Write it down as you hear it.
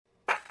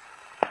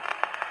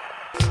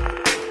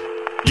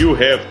You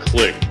have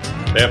clicked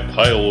that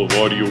pile of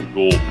audio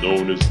gold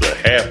known as the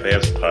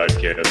Half-Ass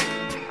Podcast.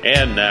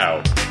 And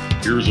now,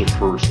 here's a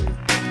person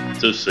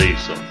to say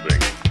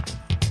something.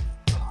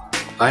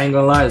 I ain't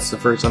gonna lie, it's the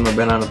first time I've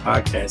been on a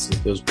podcast and it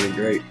feels pretty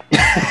great.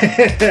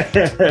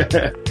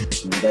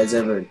 You guys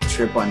ever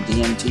trip on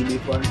DMT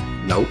before?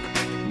 Nope.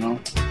 No?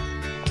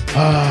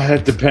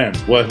 That depends.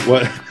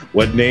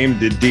 What name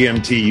did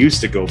DMT used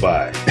to go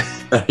by?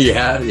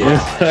 Yeah.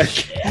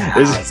 I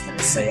was gonna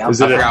say, I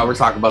forgot we're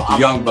talking about the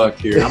young buck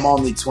here. I'm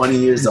only 20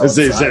 years old. Is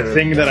that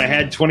thing that I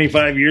had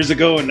 25 years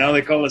ago and now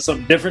they call it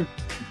something different?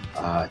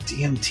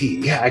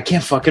 DMT. Yeah, I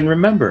can't fucking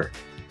remember.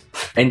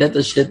 Ain't that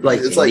the shit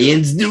like it's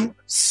Indians do?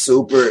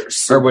 Super.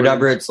 Or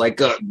whatever, it's like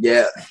a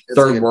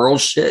third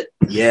world shit.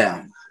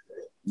 Yeah.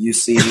 You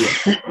see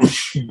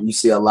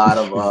a lot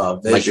of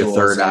visuals. Like your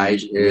third eye.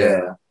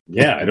 Yeah.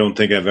 Yeah, I don't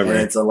think I've ever.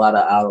 And it's a lot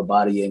of out of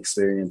body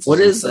experiences.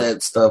 What is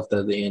that stuff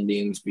that the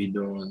Indians be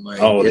doing? Like,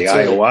 the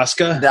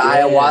ayahuasca? The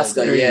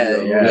ayahuasca, yeah.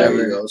 There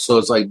we go. So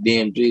it's like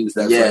DMT.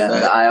 The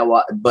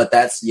ayahuasca, but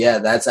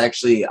that's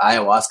actually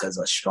ayahuasca is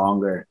a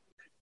stronger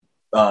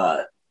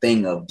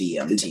thing of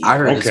DMT. I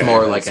heard it's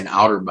more like an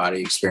outer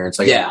body experience.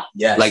 Like,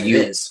 like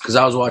you, because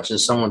I was watching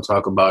someone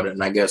talk about it,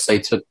 and I guess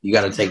you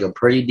got to take a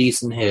pretty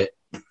decent hit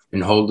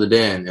and hold it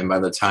in, and by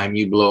the time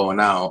you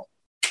blowing out,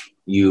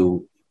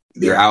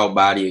 your out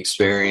body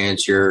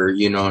experience,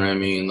 you know what I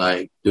mean?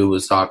 Like, dude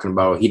was talking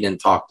about, he didn't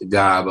talk to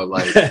God, but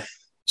like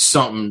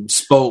something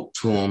spoke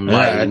to him.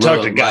 I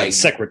talked to God's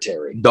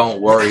secretary.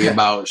 Don't worry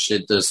about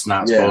shit that's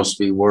not supposed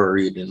to be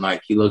worried. And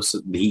like, he lives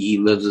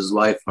his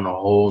life on a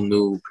whole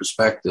new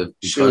perspective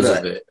because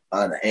of it.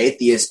 An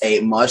atheist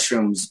ate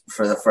mushrooms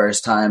for the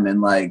first time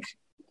and like,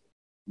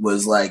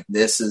 was like,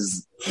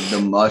 the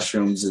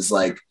mushrooms is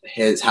like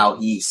how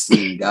he's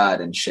seen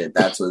God and shit.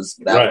 That was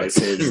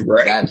his.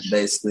 Right. That's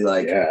basically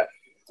like,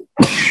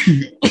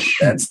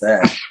 that's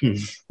that.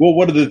 Well,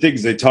 one of the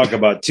things they talk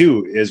about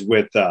too is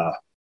with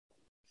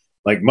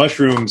like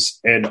mushrooms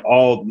and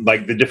all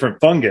like the different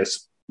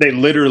fungus, they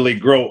literally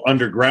grow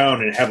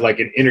underground and have like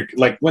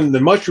like when the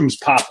mushrooms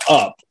pop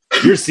up,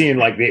 you're seeing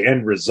like the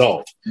end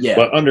result. Yeah.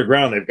 But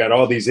underground, they've got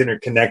all these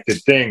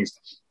interconnected things.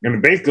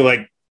 And basically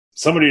like,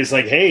 somebody is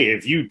like, hey,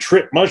 if you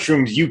trip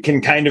mushrooms, you can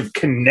kind of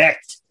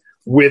connect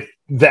with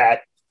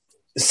that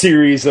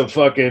series of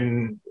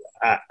fucking,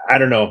 I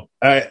don't know.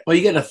 Well,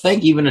 you got to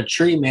think, even a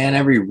tree, man,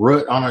 every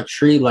root on a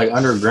tree, like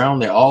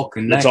underground, they all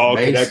connect. It's all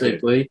basically.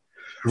 Connected.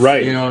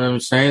 Right. You know what I'm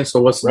saying?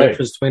 So what's the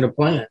difference between a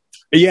plant?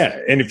 Yeah.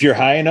 And if you're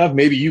high enough,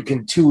 maybe you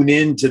can tune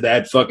into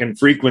that fucking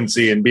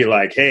frequency and be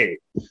like, hey,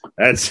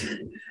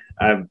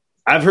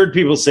 I've heard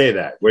people say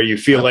that, where you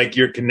feel like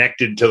you're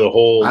connected to the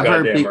whole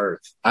goddamn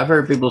earth. I've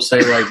heard people say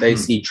like they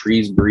see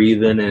trees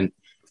breathing and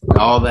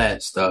all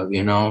that stuff,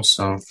 you know?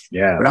 So,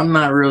 yeah. But I'm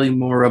not really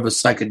more of a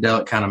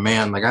psychedelic kind of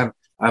man. Like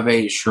I've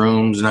ate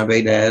shrooms and I've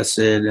ate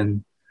acid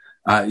and,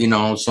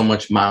 so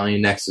much Molly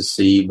and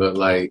ecstasy, but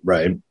like,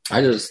 right.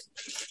 I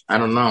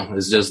don't know.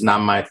 It's just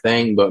not my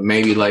thing, but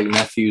maybe like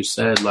nephew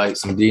said, like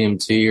some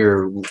DMT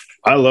or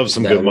I love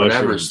some good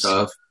whatever mushrooms.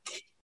 Stuff.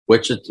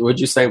 What'd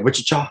you say?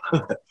 Wichita?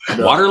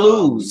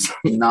 Waterloos.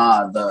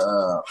 Nah,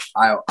 the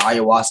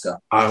ayahuasca.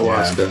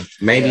 Ayahuasca. Yeah.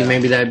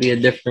 Maybe that'd be a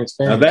different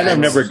experience. Now that I've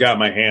never got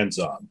my hands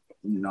on.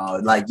 No,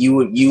 like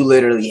you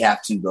literally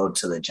have to go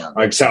to the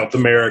jungle. Like South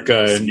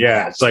America, and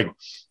it's like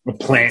a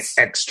plant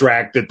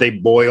extract that they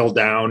boil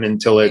down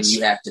until it's... And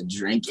you have to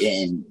drink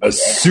in.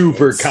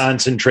 Super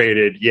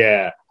concentrated,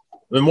 And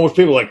most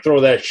people like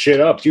throw that shit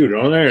up too,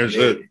 don't they?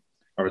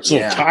 Or it's so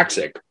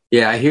toxic.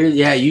 Yeah, I hear.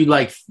 Yeah, you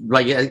like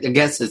I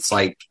guess it's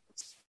like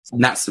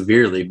not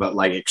severely, but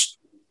like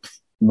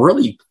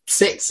really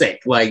sick.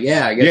 Like,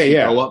 I guess you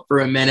go up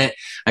for a minute.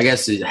 I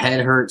guess his head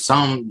hurts.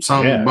 Some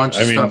bunch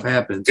of stuff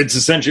happens. It's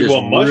essentially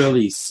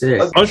really sick.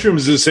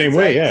 Mushrooms is the same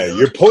way. Yeah,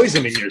 you're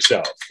poisoning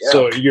yourself. Yeah.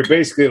 So you're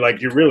basically like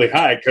you're really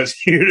high because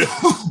you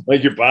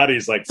like your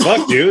body's like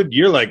fuck, dude.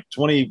 You're like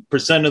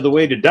 20% of the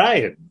way to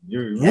dying.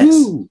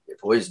 You're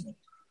poisoning.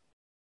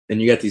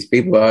 And you got these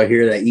people out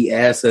here that eat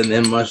acid and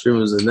then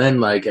mushrooms and then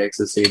like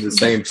ecstasy at the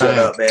same time. Shut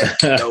up,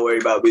 man. Don't worry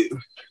about me.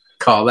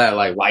 Call that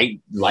like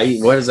light.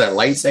 What is that?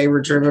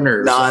 Lightsaber tripping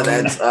or? Nah,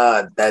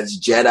 that's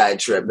Jedi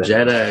tripping.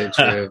 Jedi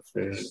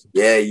trip.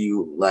 Yeah,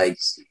 you like.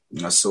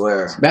 I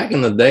swear. Back in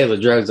the day, the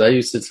drugs I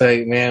used to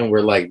take, man,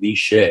 were like the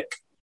shit.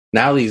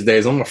 Now these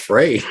days, I'm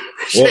afraid.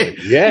 Well,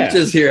 yeah, you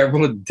just hear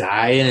everyone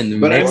dying,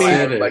 but I mean,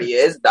 everybody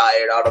is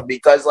dying on them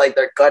because like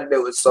they're cutting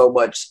it with so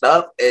much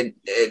stuff, and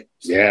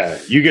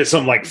you get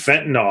something like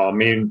fentanyl. I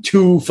mean,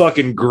 2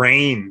 fucking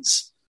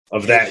grains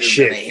of that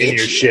shit in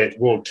your shit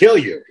will kill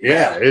you.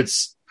 Yeah,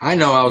 it's. I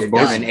know I was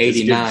born in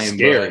 '89,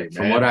 but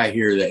from what I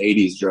hear, the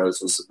 '80s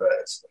drugs was the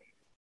best.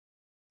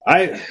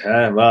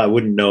 I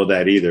wouldn't know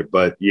that either,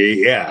 but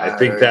I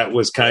think that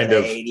was kind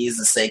of the '80s,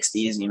 the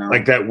 '60s,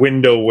 like that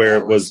window where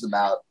it was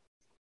about.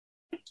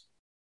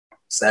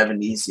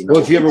 70s. You know,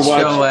 Well, if you ever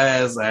watched, Show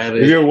ass at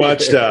it. have you ever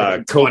watched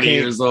 20 Cocaine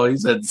years old. He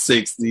said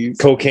 60s.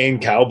 Cocaine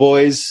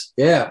Cowboys?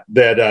 Yeah.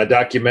 That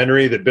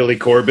documentary that Billy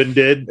Corbin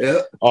did. Yeah.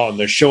 Oh, and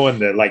they're showing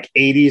the like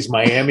 80s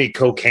Miami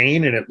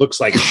cocaine, and it looks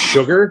like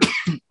sugar.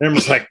 And I'm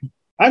just like,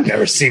 I've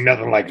never seen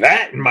nothing like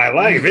that in my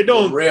life. It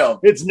don't. real.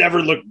 It's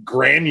never looked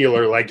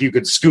granular like you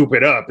could scoop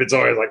it up. It's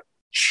always like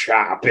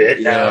chop it,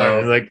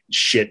 Yeah. like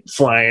shit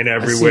flying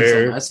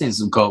everywhere. I seen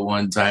some coke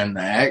one time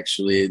that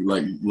actually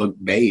like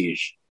looked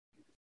beige.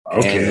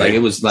 Okay, And, like it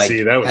was like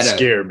see, that would had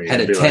scare me.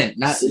 Had a I'd be tint,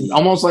 not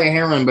almost like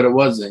heroin, but it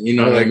wasn't. You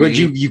know, like, what I would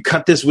mean? you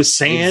cut this with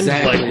sand?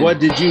 Exactly. Like, what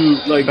did you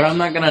like? But I'm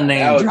not gonna That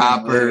name would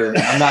drop be her. weird.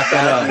 I'm not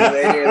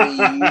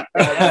gonna.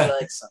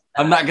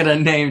 I'm not gonna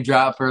name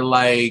drop her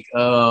like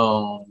Yeah,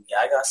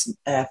 I got some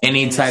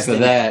any type of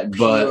that,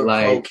 but pure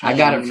like I cocaine,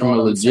 got it you from know a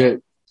what I'm saying?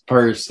 legit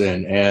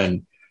person,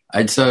 and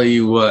I tell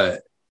you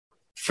what,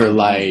 for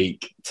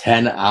like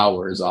 10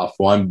 hours off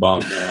one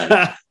bump,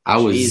 man, I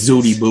was Jesus.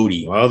 zooty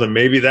booty. Well, then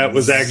maybe that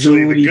was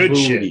actually the Zooty good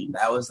booty. shit.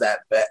 That was that.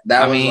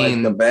 That I was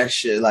mean, like the best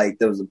shit. Like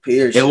there was a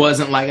peer. It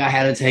wasn't like I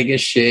had to take a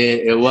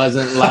shit. It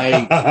wasn't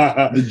like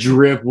the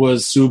drip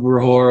was super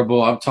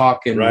horrible. I'm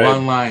talking Right.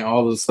 one line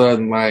all of a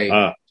sudden, like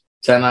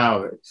 10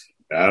 hours.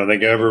 I don't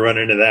think I ever run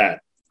into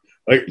that.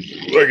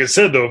 Like I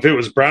said, though, if it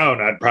was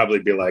brown, I'd probably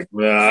be like,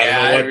 nah, I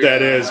don't know what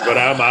that is, but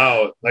I'm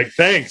out. Like,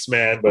 thanks,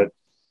 man, but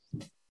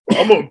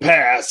I'm gonna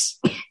pass.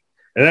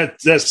 And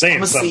that's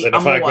saying something if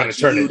I'm going to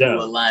turn it down.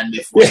 A line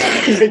before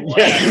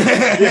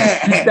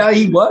Yeah. No,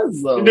 he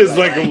was though. Just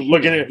like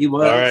looking at He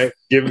was. all right,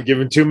 give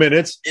him 2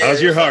 minutes. Yeah.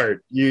 How's your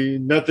heart? You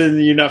nothing?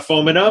 You're not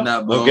foaming up?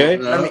 Not blown. Okay.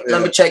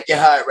 Let me check your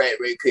heart rate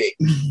real quick.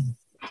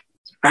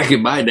 Back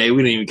in my day, we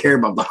didn't even care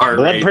about the heart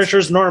Blood rate.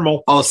 pressure's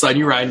normal. All of a sudden,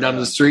 you're riding down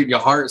the street, and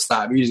your heart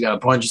stops. You just got to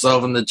punch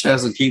yourself in the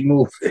chest and keep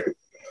moving.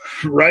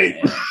 Right?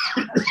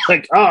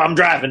 Like, oh, I'm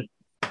driving.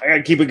 I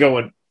gotta keep it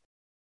going.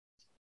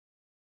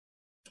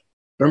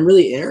 I'm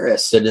really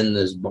interested in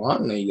this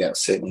bong that you got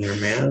sitting here,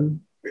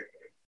 man.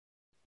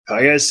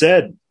 Like I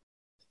said,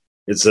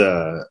 it's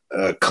a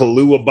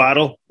Kahlua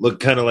bottle.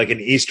 Looked kind of like an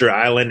Easter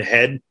Island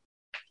head.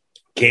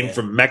 Came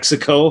from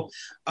Mexico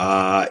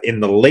in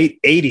the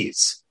late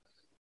 80s.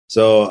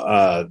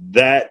 So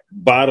that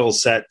bottle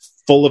sat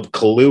full of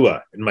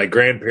Kahlua in my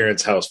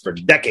grandparents' house for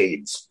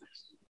decades.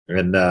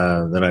 And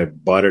then I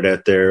bought it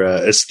at their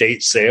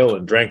estate sale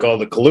and drank all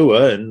the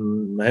Kahlua,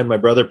 and I had my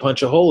brother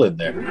punch a hole in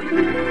there.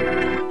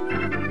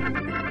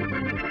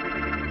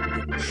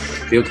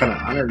 I feel kind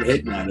of honored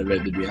hitting out of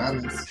it, to be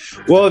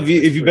honest. Well, if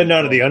you've been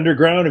down to the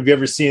underground, have you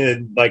ever seen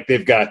it? Like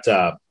they've got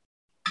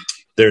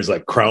there's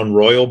like Crown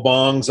Royal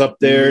bongs up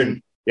there.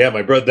 And yeah,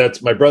 my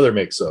brother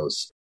makes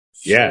those.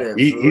 Yeah, Shit,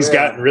 he's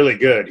gotten really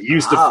good. He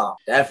used to.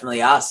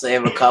 Definitely, I'll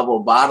save a couple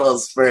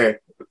bottles for.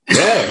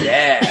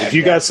 Yeah. If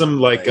you got some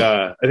like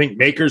I think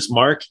Maker's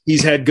Mark,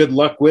 he's had good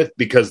luck with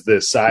because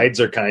the sides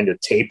are kind of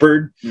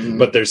tapered,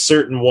 but there's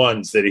certain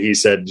ones that he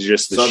said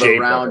just the shape.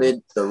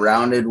 The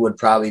rounded would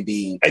probably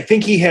be. I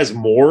think he has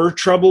more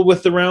trouble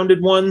with the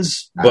rounded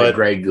ones, but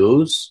Grey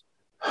Goose,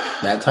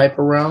 that type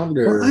of round,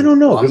 or well, I don't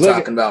know. I'm 'Cause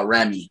talking about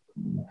Remy.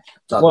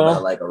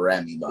 About like a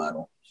Remy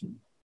bottle.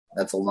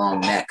 That's a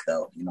long neck,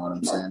 though. You know what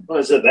I'm saying? Well,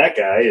 I said that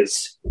guy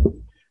is.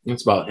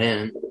 It's about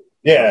him.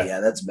 Yeah. Yeah,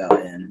 that's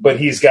about him. But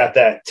he's got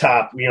that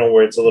top,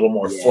 where it's a little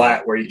more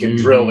flat, where you can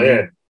drill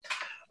in.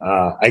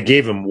 I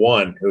gave him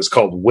one. It was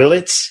called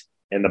Willits,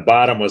 and the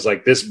bottom was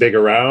like this big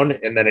around,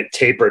 and then it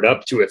tapered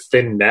up to a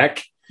thin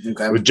neck.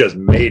 Okay. It was just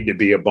made to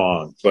be a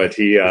bong. But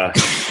he,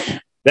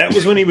 that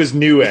was when he was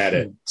new at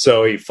it.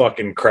 So he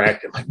fucking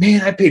cracked it. Like,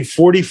 man, I paid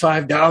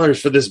 $45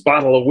 for this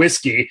bottle of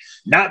whiskey,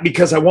 not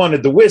because I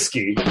wanted the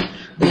whiskey,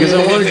 because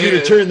I wanted you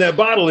to turn that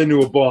bottle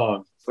into a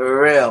bong.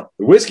 For real.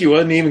 The whiskey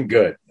wasn't even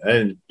good.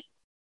 And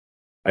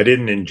I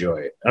didn't enjoy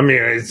it. I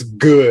mean, it's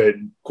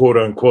good, quote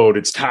unquote.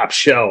 It's top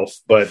shelf,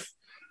 but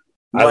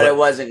it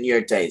wasn't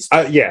your taste.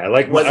 Was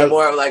it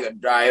more of like a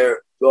drier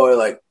or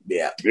like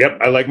Yep,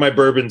 I like my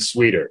bourbon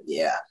sweeter.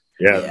 Yeah.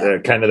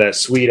 Kind of that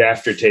sweet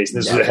aftertaste.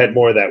 This had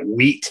more of that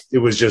wheat. It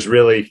was just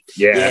really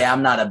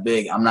I'm not a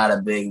big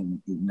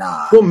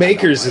nah. Well,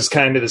 Maker's is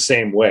kind of the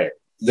same way.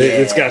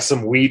 It's got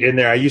some wheat in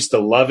there. I used to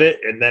love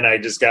it, and then I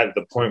just got to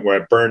the point where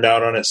I burned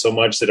out on it so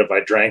much that if I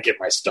drank it,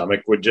 my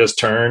stomach would just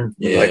turn.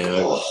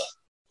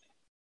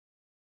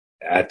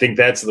 I think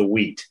that's the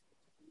wheat.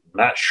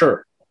 Not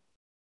sure.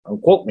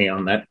 Don't quote me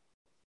on that.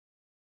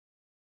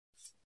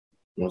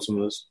 Want some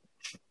of this?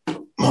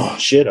 Oh,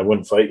 shit, I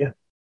wouldn't fight you.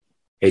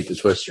 Hate to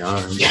twist your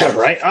arm. Yeah,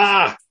 right?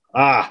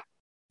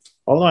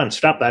 Hold on,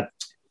 stop that.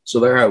 So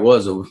there I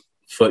was, a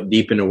foot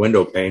deep in the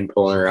window pane,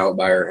 pulling her out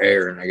by her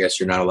hair, and I guess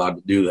you're not allowed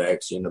to do that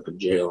because you end up in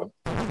jail.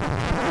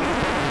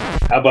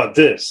 How about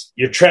this?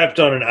 You're trapped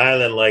on an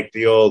island like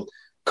the old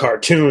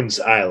cartoons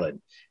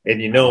island. And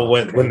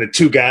when the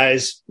two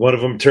guys, one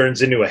of them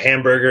turns into a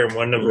hamburger and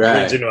one of them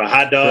turns into a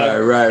hot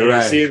dog.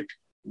 Right. See,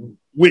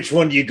 which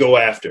one do you go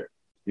after?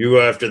 You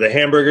go after the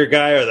hamburger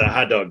guy or the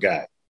hot dog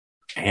guy?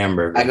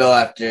 Hamburger. I go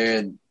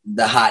after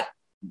the hot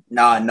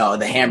No,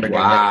 the hamburger.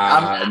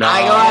 Wow. I go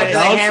out to the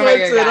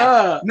hamburger switch it guy.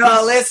 up.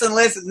 No, listen.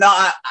 No,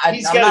 I'm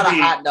not a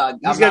hot dog.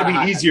 He's got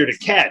to be easier to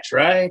catch,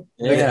 right?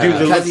 Yeah. Like a dude that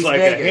Because looks he's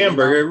like bigger, a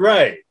hamburger, you know?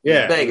 right?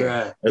 Yeah. He's bigger.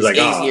 Right. It's like,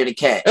 easier to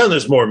catch. And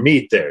there's more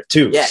meat there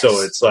too. Yes.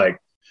 So it's like,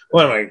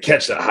 what am I gonna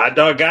catch the hot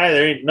dog guy?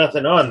 There ain't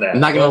nothing on that. I'm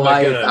not gonna What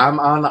lie. am I If I'm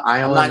on the I'm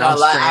island. not gonna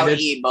lie. I would stranded.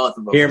 eat both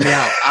of them. Hear me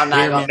out. I'm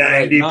not gonna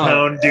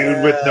 90-pound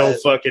dude with no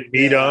fucking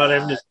meat on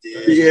him. Just,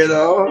 you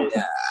know,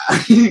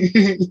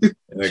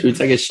 Should we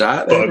take a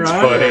shot? Then, Bugs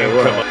Ryan? Bunny. Or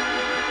what? Come on.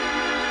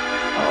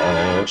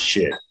 Oh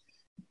shit!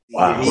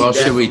 Wow. Well,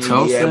 should we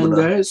toast definitely them,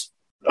 be able to- guys?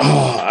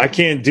 Oh,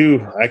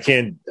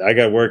 I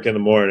got work in the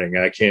morning.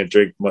 I can't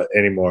drink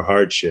any more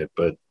hard shit,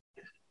 but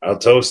I'll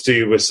toast to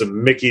you with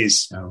some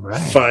Mickey's All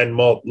right. fine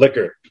malt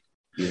liquor.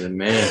 You're the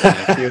man.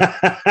 Thank you.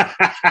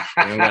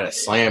 I gotta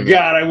slam you.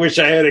 God, I wish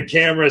I had a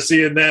camera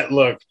seeing that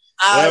look.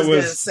 I That was gonna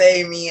was-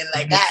 say me and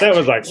like That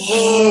was like,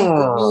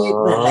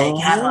 but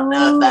like I don't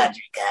know about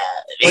you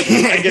guys.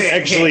 I can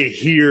actually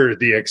hear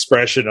the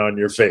expression on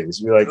your face.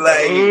 Be like,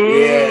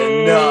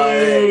 man.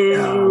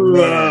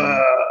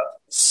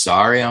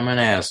 Sorry, I'm an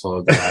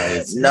asshole,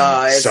 guys.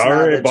 No, it's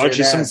sorry, I not bought that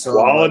you you're some an asshole,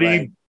 quality but,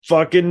 like,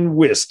 fucking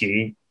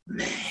whiskey.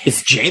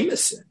 It's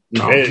Jameson.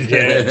 No.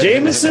 Yeah,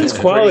 Jameson's it's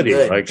quality.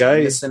 pretty good. Like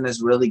Jameson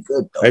is really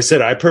good though. I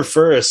said, I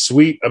prefer a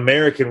sweet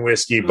American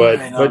whiskey, but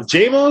I know.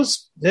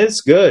 JMO's,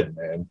 it's good,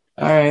 man.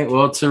 All right.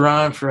 Well, to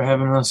Ron for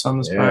having us on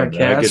this Yeah, man, I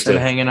podcast get and to-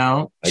 hanging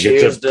out. I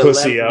Cheers get to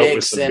pussy Limp out with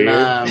Dicks some and,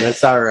 beer.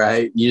 That's all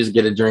right. You just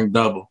get a drink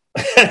double.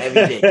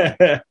 every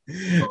day.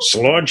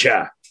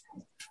 Sloncha.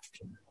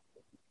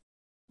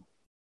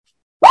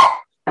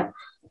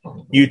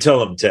 You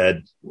tell him,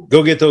 Ted.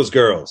 Go get those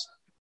girls.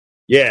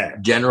 Yeah,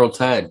 General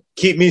Ted.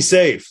 keep me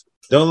safe.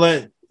 Don't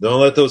let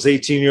those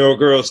 18-year-old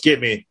girls get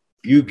me.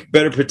 You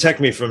better protect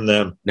me from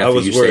them. Nephew, I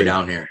was you stay worried.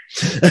 down here.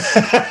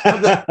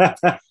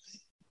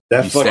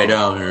 That You stay fucking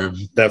down here.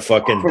 that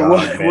fucking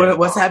dog, man.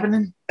 What's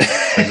happening?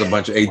 There's a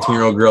bunch of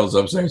 18-year-old girls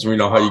upstairs. We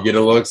know how you get a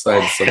little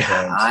excited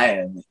sometimes. I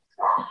am.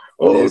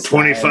 Oh,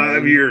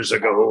 25 years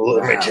ago,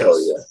 let me tell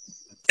you.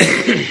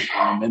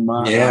 I'm in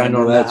my. Yeah, I I'm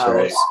know in the that's house.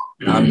 right.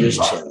 I'm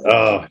just chilling.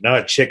 Oh, now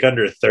a chick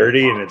under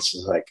 30, and it's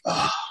just like,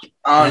 oh,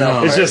 I don't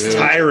know. it's just dude.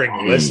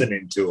 tiring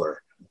listening to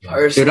her.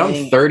 Dude,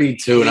 I'm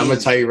 32, and I'm going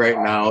to tell you right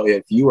now,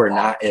 if you are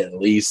not at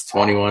least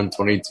 21,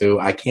 22,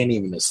 I can't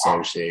even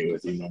associate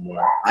with you no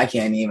more. I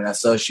can't even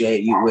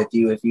associate with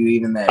you if you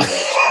even that age.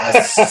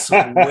 I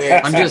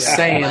swear. I'm just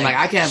saying, like,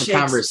 I can have a chicks-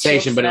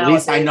 conversation, chicks but at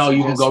least I know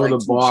you can nowadays go are to the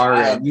just, like, bar,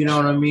 too and, you know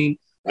what I mean?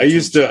 I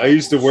used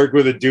to work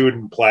with a dude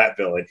in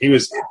Platteville, and he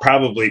was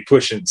probably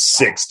pushing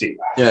 60.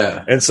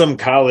 Yeah. And some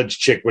college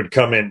chick would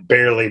come in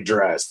barely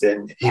dressed,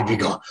 and he'd be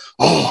going,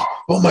 oh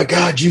my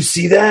God, you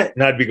see that?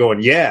 And I'd be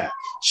going, yeah,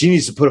 she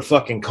needs to put a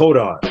fucking coat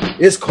on.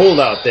 It's cold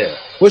out there.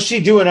 What's she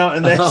doing out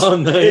in that? Oh,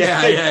 no,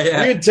 yeah.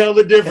 You can tell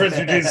the difference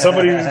between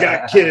somebody who's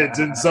got kids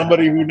and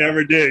somebody who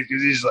never did,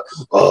 because he's like,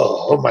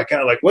 oh my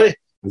God, like what?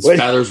 His Wait.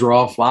 feathers were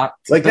all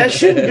flocked. Like that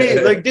shouldn't be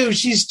like, dude,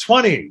 she's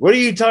 20. What are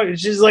you talking?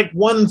 She's like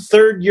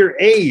 1/3 your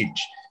age.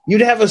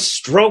 You'd have a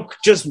stroke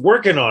just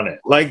working on it.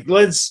 Like,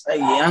 let's. Hey,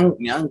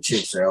 young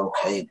chicks are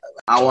okay.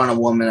 I want a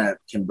woman that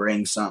can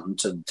bring something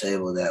to the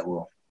table that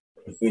will,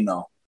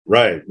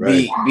 Right.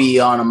 be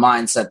on a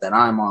mindset that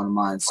I'm on a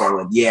mindset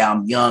with. Yeah,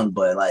 I'm young,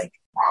 but like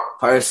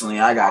personally,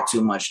 I got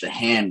too much to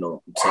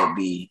handle to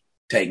be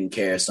taking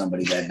care of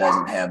somebody that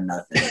doesn't have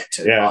nothing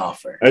to Yeah.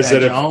 offer. I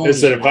said,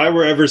 Jones. if I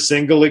were ever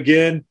single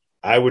again,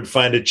 I would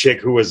find a chick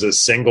who was a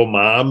single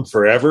mom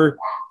forever,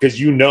 because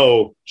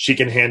she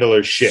can handle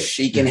her shit.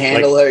 She can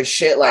handle her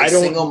shit like I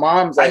don't- single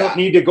moms. I Like, don't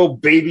need to go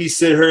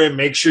babysit her and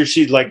make sure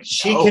she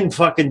can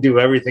fucking do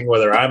everything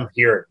whether I'm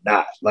here or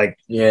not. Like,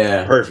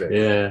 Yeah. perfect.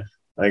 Yeah.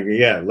 Like,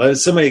 yeah, let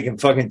somebody can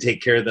fucking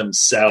take care of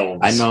themselves.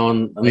 I know.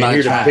 I'm I'm not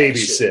here to trying.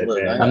 babysit,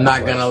 Look, man. I'm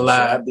not gonna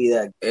lie. I'd be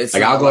that. It's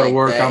Like, not I'll go to like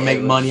work, that. I'll make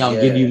It was- money, I'll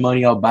give you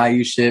money, I'll buy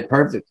you shit.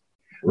 Perfect.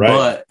 Right.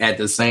 But at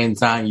the same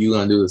time, you're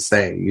going to do the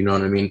same. You know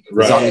what I mean?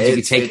 Right. As long as you can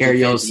It's take care of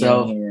 50-50 in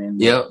yourself. here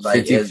and, Yep,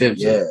 like, 50-50.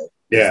 Yeah.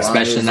 Yeah. As long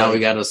Especially as, now like, we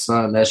got a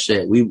son. That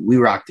shit. We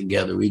rock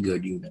together. We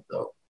good unit,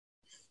 though.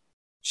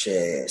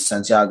 Shit,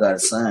 since y'all got a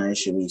son, it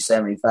should be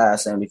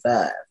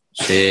 75-75.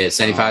 Shit,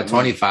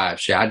 75-25.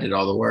 Shit, I did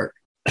all the work.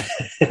 I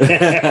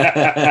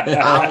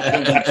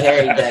don't think he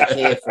carried that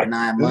kid for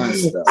 9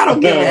 months, though. I don't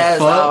give a That's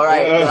fuck. all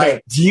right.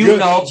 Like, Do you Good-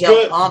 know?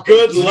 good luck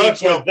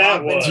with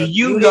that one. Do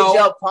you get know?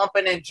 your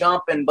pumping and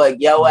jumping, but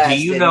yo ass. Do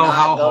you did know not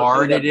how go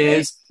hard through it the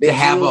is pain. to Did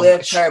have you a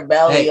lift her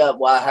belly Hey. up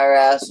while her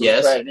ass was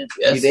Yes. pregnant?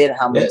 Yes. You did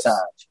how many Yes. times?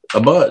 A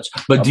bunch.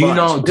 But A do you bunch.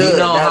 know? Do you Good.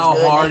 know That's how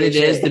good hard nigga it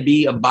is shit. to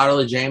be a bottle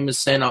of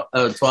Jameson, a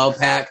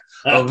 12-pack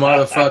of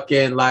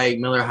motherfucking like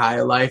Miller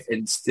High Life,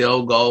 and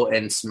still go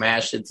and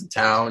smash it to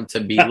town to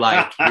be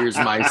like, here's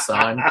my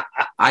son.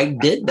 I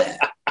did that,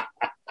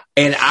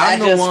 and I'm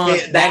the one.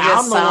 That I'm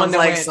just the one sounds that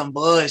like went, some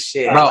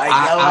bullshit. Bro, Like, yo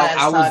ass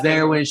I was talking-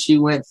 there when she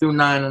went through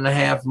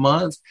 9.5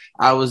 months.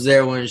 I was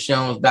there when she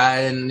almost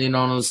died, and you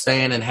know what I'm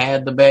saying, and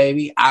had the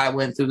baby. I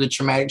went through the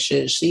traumatic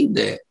shit she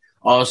did.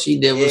 All she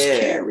did was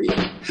carry.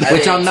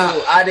 Which I'm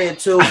not. I did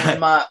too. I'm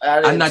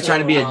not trying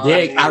to be a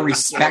dick. I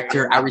respect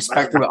her. I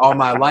respect her with all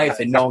my life,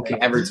 and no one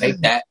can ever take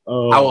that.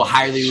 I will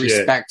highly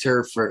respect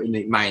her for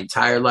my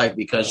entire life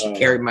because she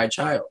carried my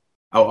child.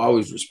 I'll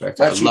always respect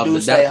her. But you do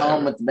stay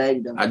home with the baby,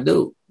 though. I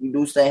do. You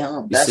do stay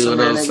home. You see what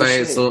I'm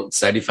saying? So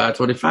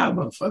 75-25,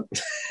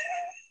 motherfucker.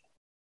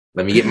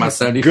 Let me get my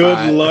 75.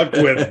 Good luck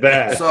with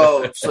that.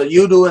 So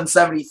you doing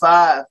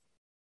 75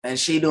 and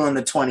she doing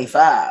the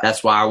 25.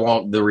 That's why I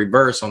want the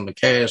reverse on the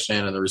cash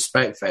and the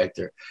respect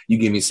factor. You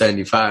give me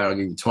 75, I'll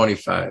give you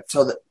 25.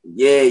 So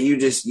you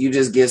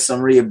just get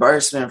some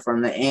reimbursement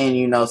from the end,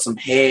 you know, some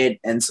head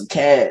and some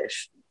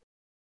cash.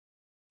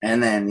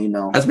 And then, you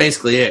know, that's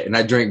basically it. And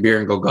I drink beer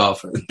and go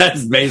golfing.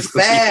 That's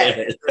basically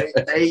it.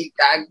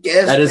 I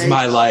guess that is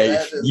my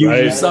life.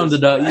 You summed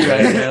it up. You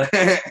right now.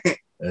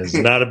 It's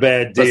not a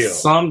bad deal. But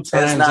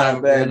sometimes it's not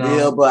a bad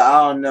deal, but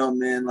I don't know,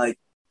 man. Like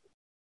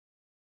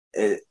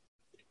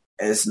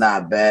it's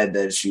not bad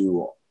that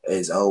you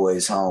is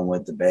always home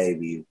with the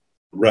baby.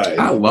 Right.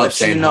 I love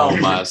staying home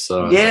with my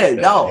son. Yeah,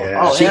 no. Yeah.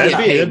 Oh, she yeah,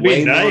 that'd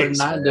be nice.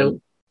 More than I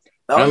do.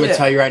 I'm gonna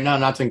tell you right now,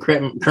 not to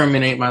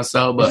incriminate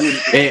myself, but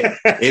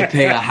it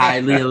pay a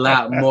highly a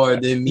lot more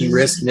than me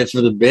risking it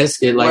for the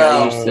biscuit like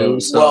I used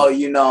to. So. Well,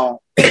 you know,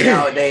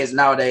 nowadays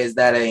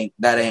that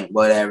ain't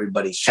what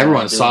everybody's trying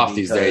Everyone's to do soft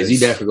these days. You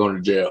definitely going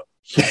to jail.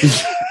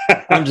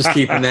 I'm just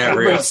keeping that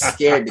real. Everybody's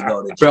scared to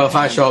go to jail. Bro, if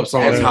I show up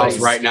someone's house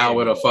right now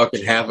with a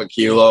fucking half a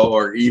kilo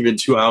or even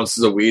 2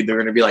 ounces of weed, they're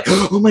gonna be like,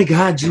 "Oh my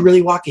god, did you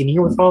really walk in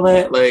here with all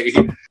that?" Like.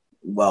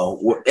 Well,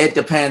 it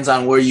depends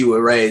on where you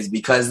were raised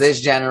because this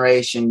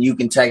generation, you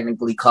can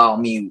technically call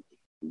me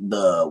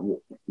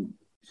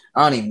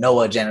I don't even know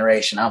what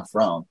generation I'm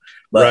from,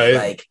 but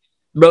like,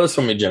 bro,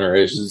 so many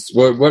generations.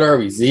 What are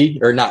we, Z?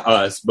 Or not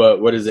us,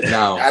 but what is it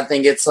now? I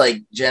think it's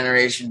like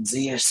Generation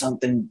Z or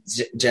something,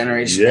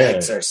 Generation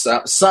X or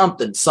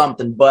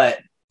something, but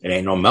it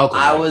ain't no Malcolm.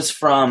 I was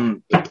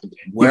from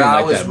where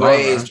I was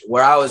raised,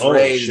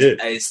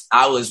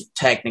 I was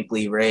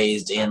technically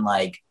raised in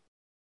like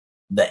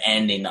the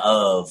ending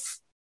of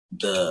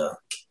the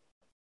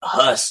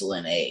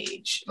hustling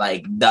age,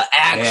 like the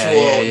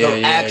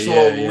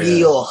actual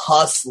real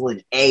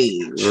hustling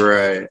age,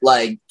 right?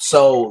 Like,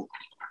 so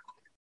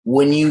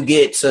when you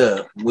get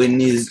to when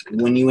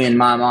you in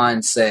my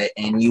mindset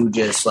and you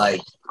just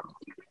like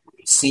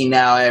see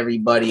now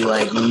everybody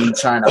like when you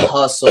trying to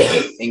hustle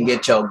and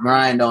get your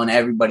grind on,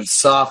 everybody's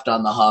soft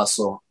on the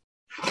hustle,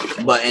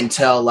 but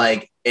until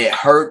like it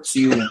hurts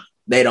you,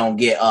 they don't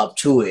get up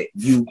to it.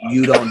 You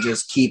don't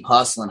just keep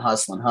hustling.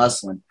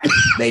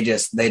 They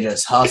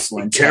just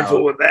hustling.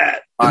 Careful with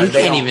that. You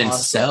can't even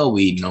sell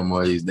weed no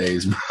more these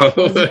days, bro.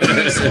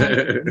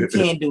 You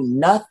can't do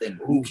nothing.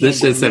 This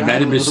shit's at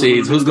vending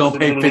machines. Who's gonna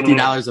pay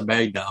 $50 a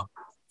bag now?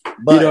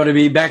 But, you know what I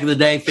mean? Back in the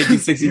day,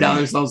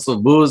 $50-$60 on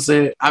some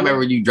bullshit. I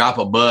remember you drop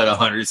a bud,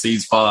 100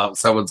 seeds fall out.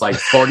 Someone's like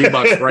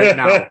 $40 right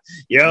now.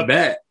 Yep.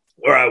 Bet.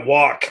 Or I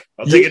walk.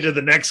 I'll take it to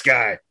the next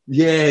guy.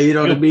 Yeah, you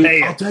know what I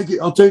mean? I'll take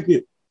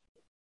it.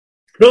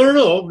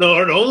 No,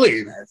 not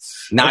only.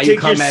 Now you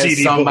come at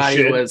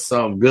somebody with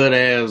some good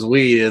ass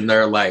weed and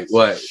they're like,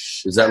 what?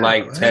 Is that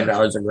like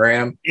 $10 a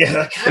gram?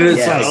 Yeah. And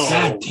it's like,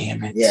 God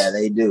damn it. Yeah,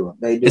 they do.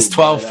 It's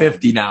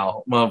 $12.50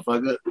 now,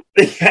 motherfucker.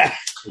 Yeah.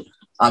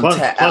 I'm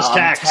tax.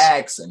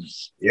 Taxing.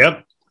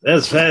 Yep.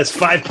 That's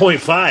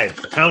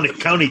 5.5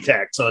 county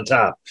tax on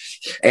top.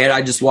 And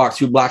I just walked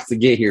 2 blocks to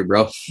get here,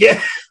 bro.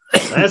 Yeah.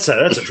 That's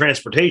a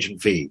transportation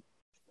fee.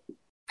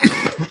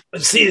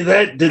 See, was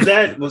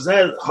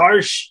that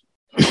harsh?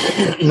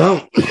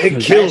 No,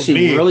 it killed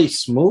me. Really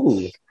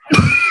smooth.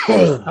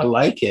 I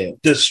like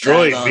it.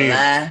 Destroyed me.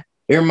 Lie.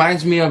 It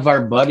reminds me of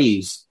our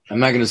buddies. I'm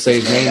not going to say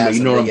his name, but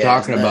you know what I'm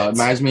talking about. It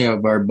reminds me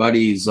of our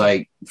buddies,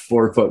 like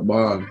 4-foot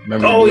bong.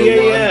 Remember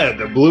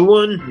the blue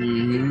one.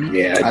 Mm-hmm.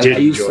 Yeah, I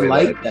used to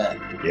like that.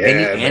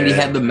 Yeah, and he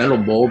had the metal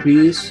bowl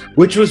piece,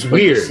 which was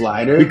weird.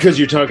 Slider, because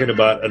you're talking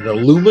about an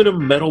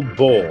aluminum metal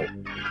bowl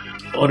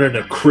on an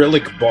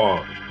acrylic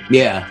bong.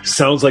 Yeah.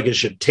 Sounds like it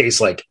should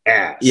taste like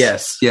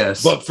ass.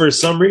 Yes. But for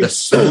some reason, the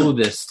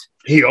smoothest.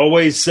 He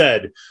always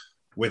said,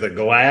 with a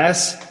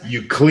glass,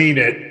 you clean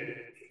it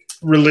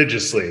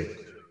religiously.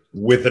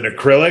 With an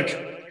acrylic,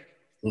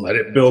 let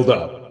it build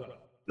up.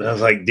 And I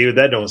was like, dude,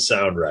 that don't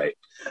sound right.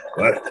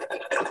 But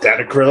that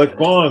acrylic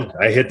bong,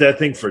 I hit that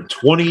thing for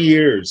 20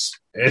 years.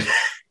 And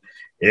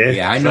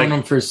I known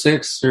him for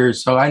 6 or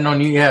so. I know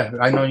you guys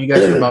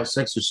for about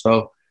 6 or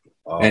so.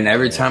 Oh, and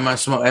every time I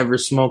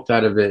smoked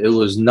out of it, it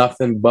was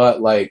nothing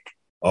but like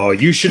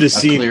you should have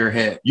seen clear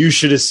hit. You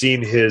should have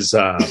seen his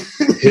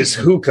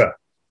hookah.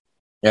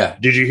 Yeah.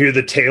 Did you hear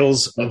the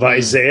tales of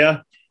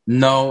Isaiah?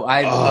 No,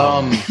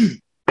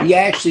 he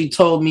actually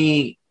told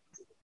me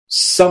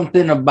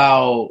something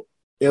about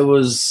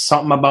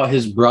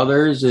his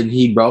brothers and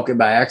he broke it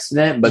by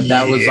accident, but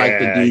that was like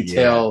the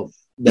detail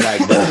that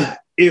I got.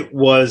 It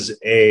was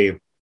a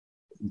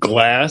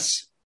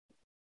glass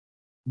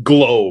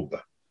globe.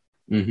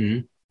 Mm-hmm.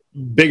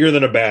 Bigger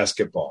than a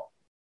basketball.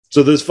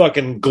 So this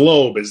fucking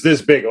globe is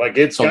this big. Like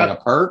it's got a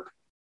perk?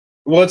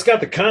 Well, it's got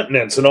the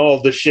continents and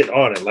all the shit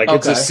on it. Like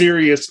it's a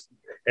serious.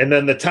 And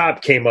then the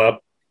top came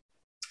up,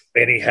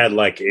 and he had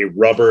like a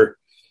rubber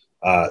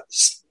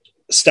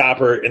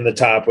stopper in the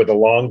top with a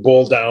long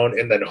bowl down,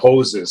 and then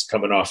hoses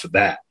coming off of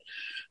that.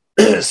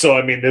 So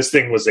I mean, this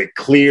thing was a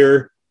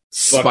clear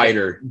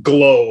spider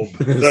globe,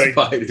 like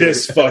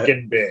this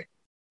fucking big.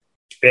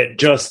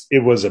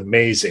 It was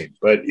amazing.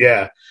 But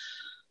yeah,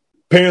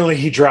 apparently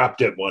he dropped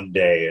it one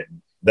day,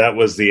 and that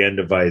was the end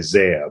of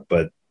Isaiah.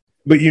 But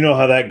you know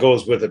how that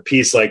goes with a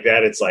piece like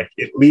that. It's like,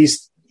 at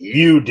least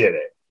you did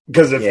it.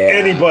 Because if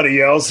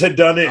anybody else had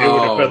done it, it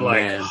would have been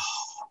like, oh,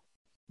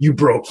 you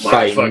broke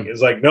my fucking.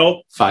 It's like,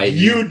 nope,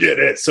 you did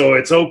it, so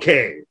it's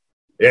okay.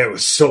 Yeah, it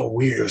was so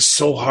weird. It was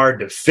so hard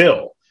to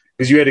fill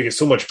because you had to get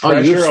so much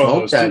pressure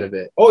on those. Out of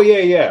it. Oh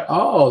yeah.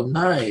 Oh,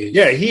 nice.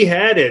 Yeah, he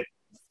had it.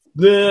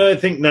 I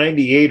think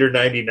 98 or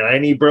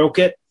 99, he broke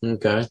it.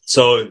 Okay.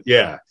 So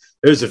yeah,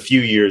 there's a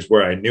few years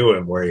where I knew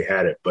him where he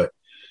had it, but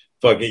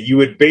fuck it, you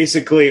would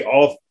basically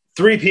all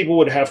three people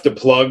would have to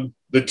plug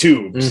the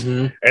tubes,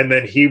 and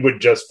then he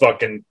would just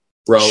fucking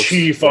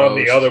chief on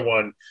the other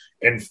one,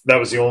 and that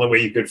was the only way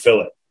you could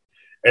fill it.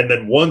 And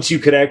then once you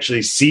could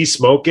actually see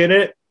smoke in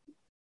it,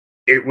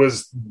 it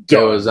was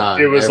done. It was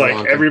on. It was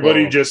like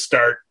everybody just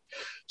start.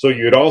 So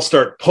you'd all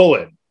start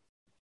pulling,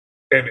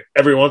 and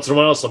every once in a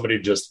while somebody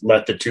just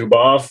let the tube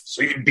off,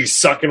 so you'd be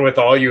sucking with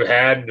all you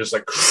had, and just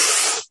like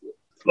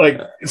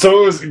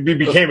so it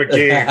became a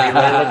game. You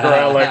look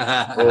around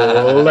like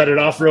let it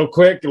off real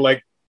quick, and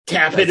like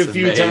tap it a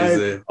few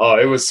times. Oh,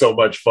 it was so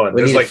much fun.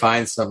 We need like, to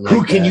find something.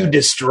 Who can you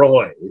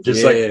destroy?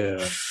 Just like,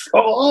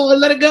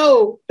 let it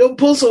go. Don't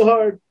pull so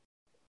hard.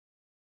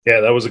 Yeah,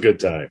 that was a good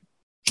time.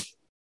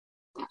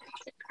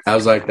 I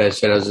was like that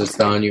shit I was just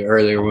telling you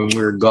earlier when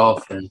we were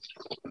golfing.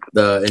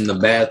 In the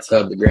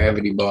bathtub, the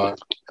gravity ball.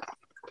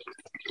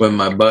 When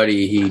my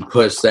buddy, he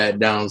pushed that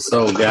down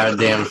so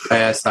goddamn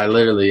fast, I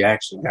literally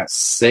actually got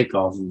sick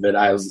off of it.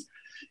 I was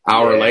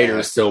hour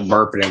later still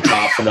burping and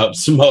coughing up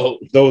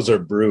smoke. Those are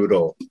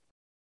brutal.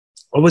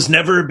 I was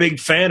never a big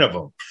fan of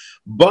them,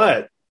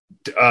 but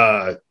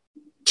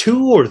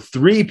 2 or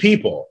 3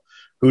 people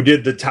who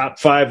did the top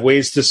 5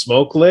 ways to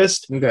smoke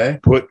list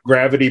put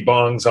gravity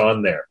bongs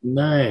on there.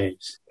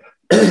 Nice.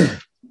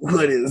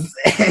 What is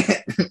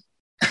that?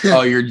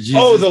 Oh, you're Jesus.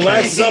 Oh, the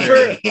Last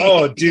Supper?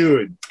 Oh,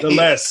 dude. The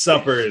Last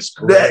Supper is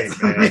great,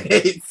 man.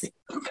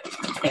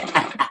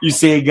 You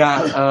see it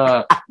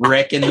got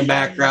Rick in the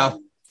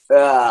background? He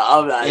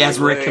has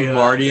Rick and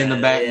Morty in the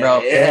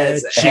background.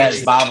 It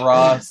has Bob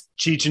Ross.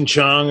 Cheech and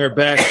Chong are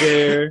back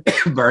there.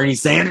 Bernie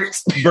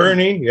Sanders.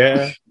 Bernie,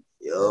 yeah.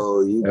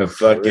 Yo, you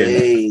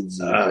fucking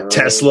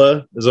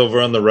Tesla is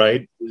over on the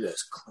right.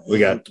 We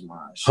got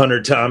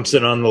Hunter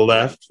Thompson on the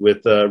left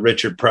with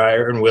Richard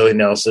Pryor and Willie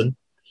Nelson.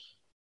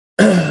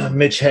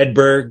 Mitch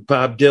Hedberg,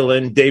 Bob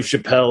Dylan, Dave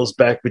Chappelle's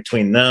back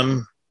between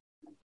them.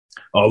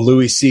 Oh,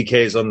 Louis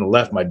C.K.'s on the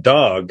left. My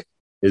dog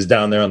is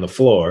down there on the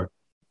floor,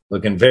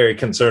 looking very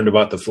concerned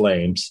about the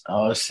flames.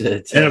 Oh,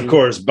 shit. And, of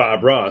course,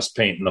 Bob Ross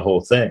painting the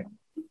whole thing.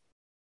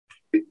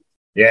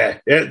 Yeah,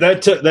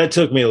 that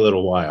took me a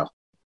little while.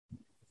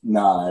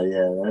 Nah,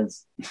 yeah,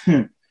 that's...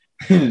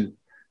 I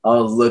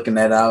was looking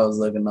at all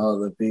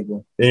the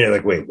people. And you're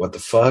like, wait, what the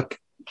fuck?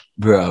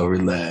 Bro,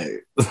 relax.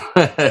 Well,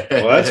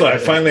 that's why I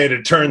finally had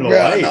to turn the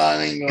light. No,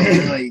 I ain't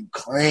gonna like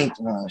clank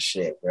my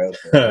shit, bro.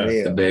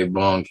 The big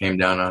bong came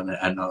down on it.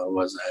 I know it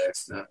was an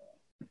accident.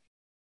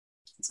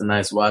 It's a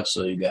nice watch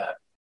though you got.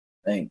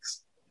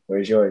 Thanks.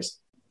 Where's yours?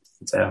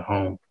 It's at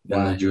home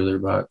in the jewelry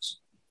box.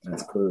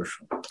 That's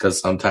crucial.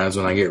 Because sometimes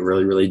when I get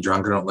really, really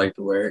drunk, I don't like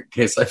to wear it in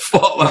case I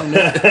fall on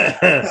it.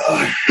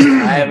 I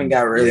haven't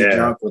got really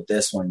drunk with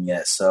this one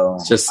yet, so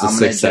it's just a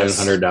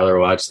 $600-$700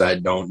 watch that I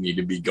don't need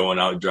to be going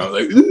out drunk.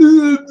 Like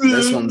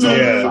this one's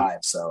only 5,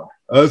 so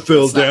I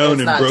fell down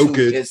and broke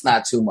it. It's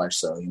not too much,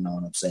 so you know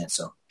what I'm saying.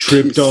 So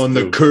tripped on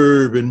the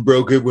curb and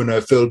broke it when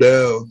I fell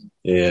down.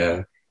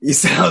 Yeah. You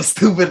sound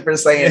stupid for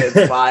saying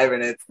it's 5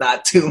 and it's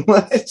not too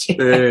much.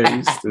 Yeah,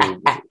 you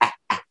stupid.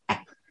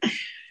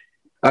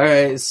 All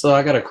right, so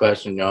I got a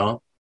question,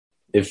 y'all.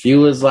 If you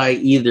was like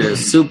either a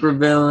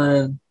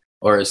supervillain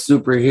or a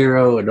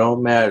superhero, it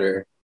don't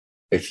matter.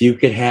 If you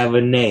could have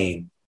a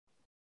name,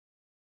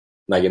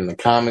 like in the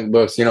comic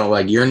books, you know,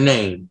 like your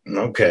name.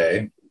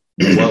 Okay.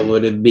 What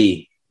would it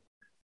be?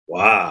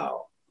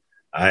 Wow.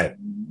 I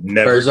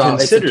never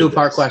considered it's a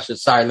 2-part question.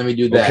 Sorry, let me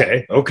do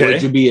that. Okay.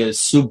 Would you be a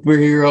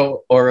superhero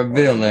or a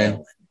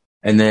villain?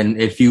 And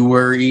then if you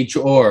were each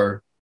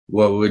or,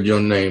 what would your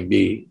name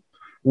be?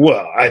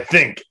 Well, I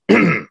think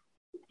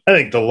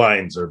the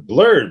lines are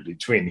blurred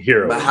between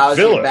hero and villain. But how's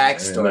your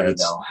backstory,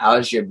 though?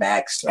 How's your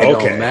backstory? It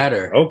don't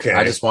matter. Okay.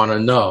 I just want to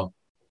know.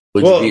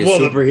 Would you be a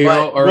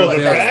superhero or a villain? Well,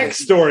 the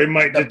backstory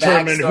might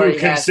determine who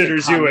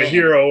considers you a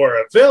hero or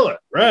a villain,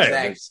 right?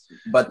 Exactly.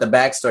 But the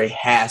backstory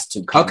has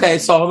to come in.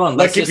 So hold on.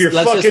 Like if you're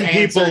fucking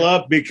people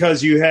up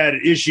because you had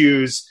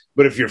issues,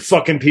 but if you're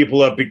fucking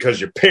people up because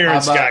your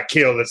parents got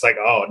killed, it's like,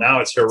 oh, now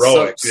it's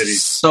heroic.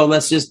 So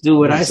let's just do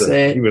what I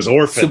say. He was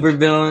orphaned.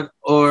 Supervillain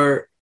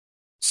or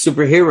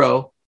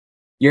superhero,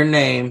 your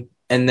name,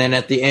 And then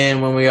at the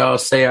end, when we all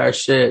say our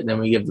shit, then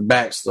we give the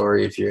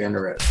backstory if you're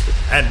interested.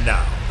 And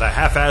now, the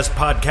Half-Ass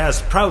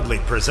Podcast proudly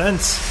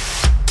presents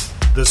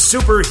the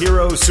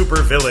Superhero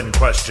Supervillain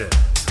Question,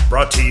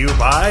 brought to you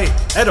by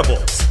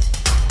Edibles.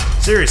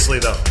 Seriously,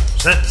 though,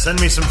 send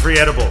me some free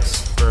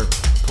edibles for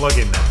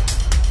plugging them.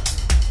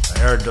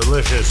 They are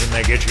delicious and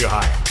they get you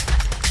high.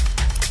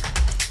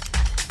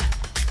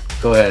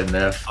 Go ahead,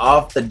 Neff.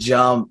 Off the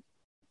jump,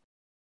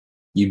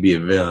 You be a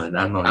villain.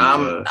 I know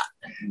you would.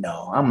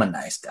 No, I'm a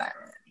nice guy,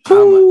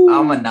 man.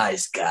 I'm a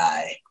nice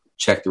guy.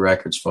 Check the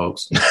records,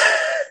 folks.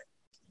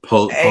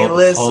 Pull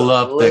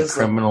up the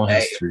criminal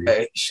history.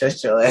 Hey,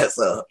 shut your ass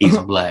up. He's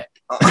black.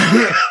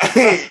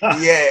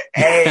 Yeah,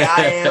 hey,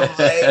 I am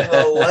black,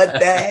 but what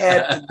that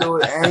had to do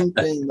with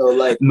anything, though?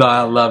 Like, no,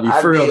 I love you.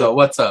 For real, though.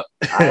 What's up?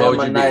 I am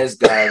a nice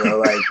guy, though.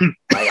 Like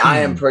I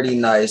am pretty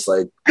nice.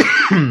 Like,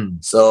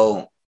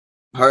 so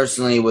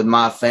personally, with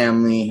my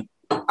family,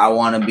 I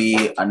want to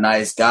be a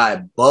nice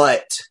guy,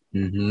 but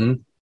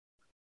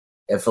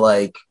if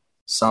like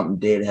something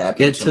did happen,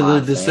 get to the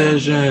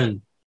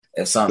decision.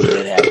 If something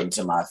did happen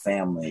to my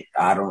family,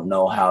 I don't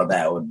know how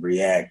that would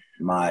react.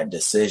 My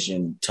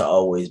decision to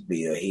always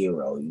be a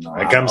hero, you know.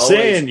 Like I'm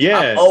saying, yeah,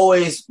 I've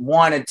always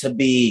wanted to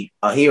be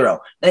a hero.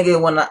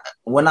 Nigga,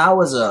 when I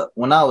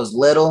was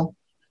little,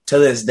 to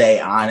this day,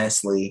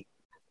 honestly,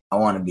 I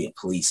want to be a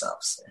police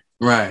officer.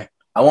 Right.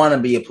 I want to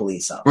be a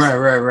police officer.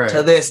 Right.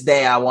 To this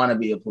day, I want to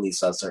be a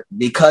police officer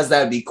because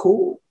that'd be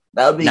cool.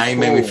 That would be now cool. You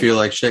make me feel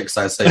like shit because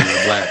I say you're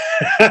black.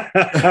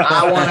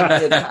 I want to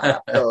be a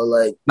cop, though.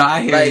 Like, no,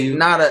 I hear you.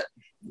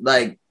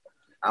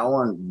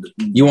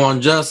 You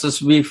want justice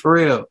to be for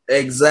real.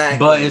 Exactly.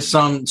 But if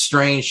some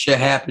strange shit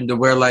happened to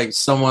where like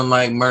someone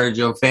like murdered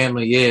your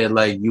family, yeah,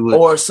 like you would,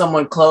 or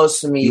someone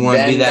close to me, you want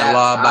to be that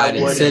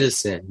law-abiding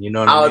citizen. You know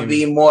what I mean? I'd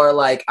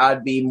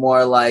be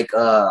more like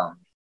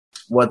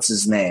what's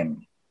his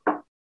name?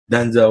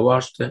 Denzel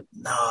Washington.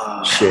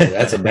 No, shit,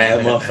 that's a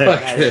bad motherfucker.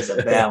 That is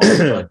a bad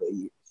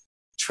motherfucker.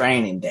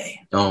 Training Day.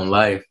 On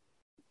life.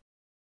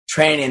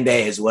 Training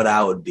Day is what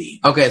I would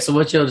be. Okay, so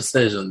what's your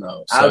decision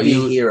though? So I'd be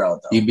a hero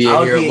though. You'd be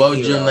a hero. What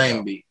would your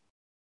name be?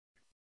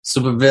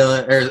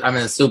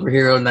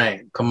 Superhero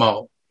name. Come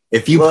on.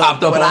 If you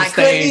popped up on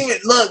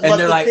stage, but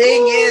the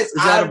thing is,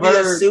 I'd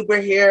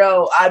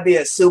be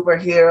a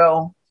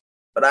superhero.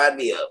 But I'd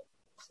be a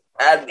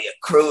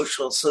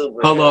crucial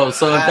superhero. Hold on.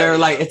 So if they're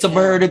like, it's a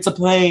bird, it's a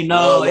plane.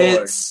 No,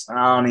 it's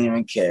I don't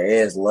even care.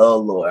 It's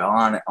Lil Lord.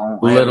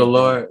 Little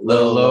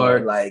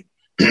Lord. Like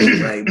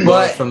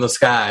but from the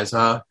skies,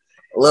 huh?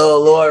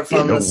 Lil Lord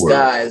from the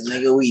skies,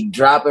 nigga. We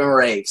dropping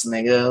rapes,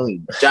 nigga.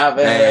 We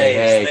dropping rapes.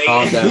 Hey,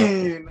 calm down.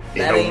 In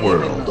a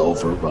world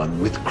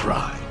overrun with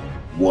crime,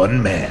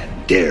 one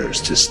man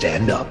dares to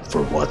stand up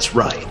for what's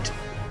right.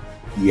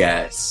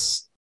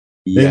 Yes.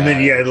 And then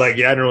I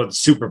don't know, the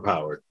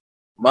superpower.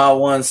 My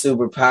one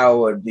superpower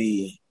would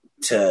be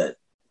to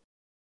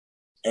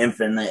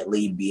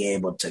infinitely be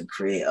able to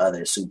create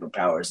other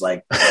superpowers.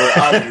 Like for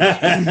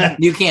other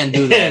you can't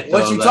do that.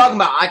 What you talking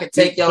about? I could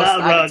take your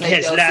lots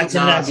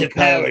of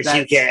powers,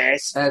 you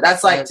guys.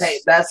 That's not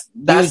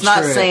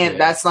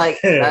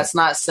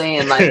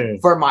saying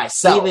like for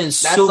myself. Even that's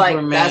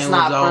Superman that's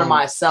not for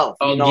myself.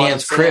 You know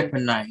against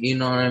Kryptonite. You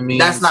know what I mean?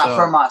 That's not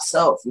for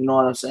myself. You know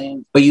what I'm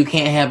saying? But you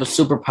can't have a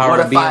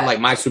superpower being like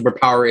my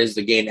superpower is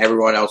to gain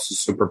everyone else's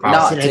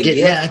superpower. No, to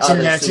get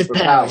lots of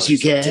powers, you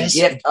guys. To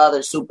gift other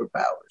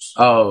superpowers.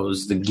 Oh, it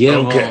was the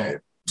gift. Okay.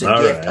 To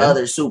gift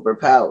other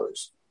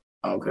superpowers.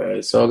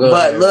 Okay, so go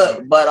but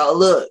ahead.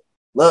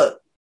 look.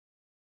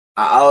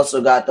 I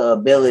also got the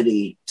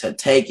ability to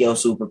take your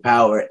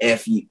superpower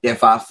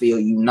if I feel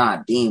you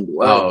not deemed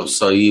worthy.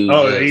 So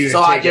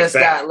I just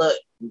got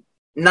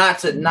not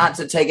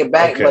to take it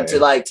back, but to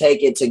like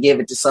take it to give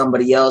it to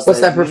somebody else.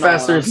 What's that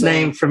professor's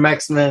name from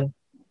X-Men?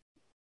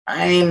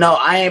 I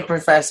ain't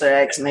Professor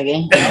X,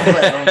 nigga.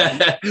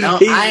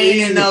 I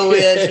ain't in no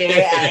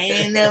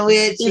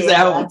wheelchair. He said,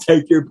 I will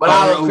take your power, but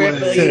I will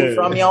cripple you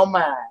from your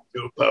mind.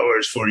 No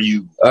powers for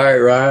you. All right,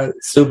 Ryan.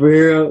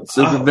 Superhero,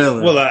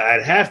 supervillain. Well,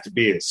 I'd have to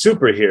be a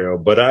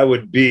superhero, but I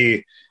would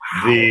be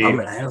I'm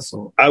an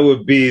asshole. I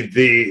would be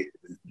the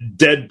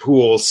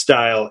Deadpool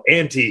style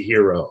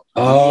anti-hero.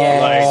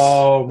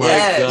 Oh, my God.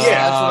 Yeah, that's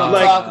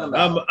what I'm talking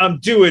about. I'm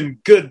doing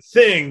good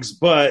things,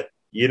 but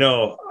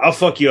I'll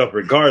fuck you up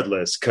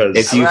regardless. Because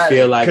if you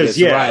feel like it's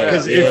right,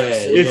 because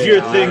if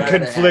your thing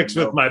conflicts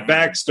with my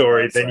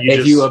backstory, then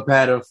you a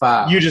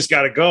pedophile, you just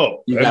gotta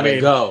go. You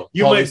gotta go.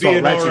 You might be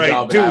an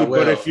alright dude,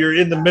 but if you're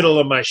in the middle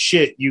of my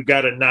shit, you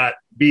gotta not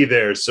be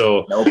there.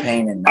 So no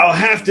pain and I'll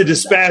have to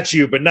dispatch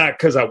you, but not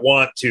because I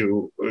want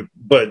to,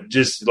 but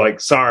just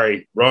like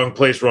sorry, wrong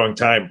place, wrong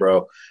time,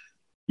 bro.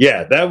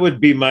 Yeah, that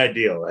would be my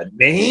deal. A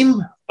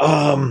name?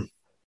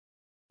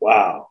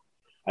 Wow.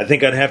 I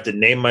think I'd have to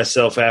name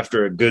myself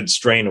after a good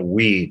strain of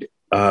weed.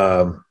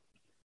 What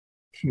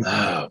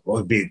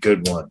would be a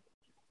good one?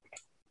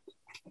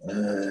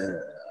 I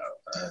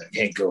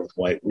can't go with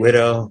White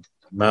Widow.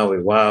 Maui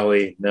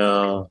Wowie,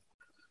 no.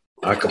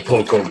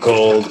 Acapulco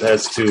Gold,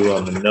 that's too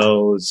on the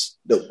nose.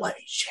 The White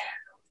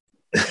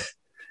Shadow.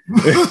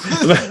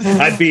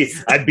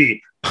 I'd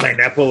be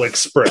Pineapple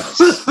Express.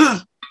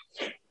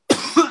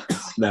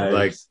 Nice.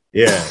 Like,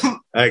 yeah,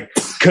 I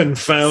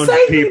confound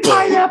people.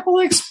 Pineapple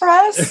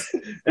Express.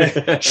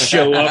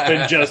 Show up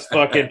and just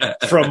fucking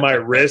from my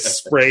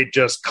wrist spray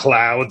just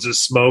clouds of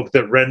smoke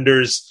that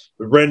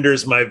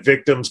renders my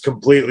victims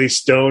completely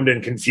stoned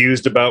and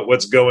confused about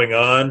what's going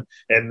on,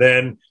 and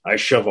then I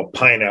shove a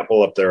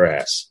pineapple up their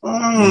ass.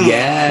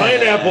 Yeah,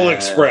 Pineapple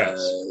Express,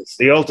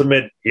 the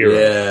ultimate hero.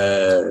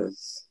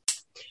 Yes.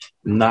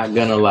 I'm not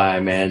gonna lie,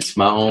 man. It's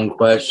my own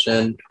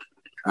question.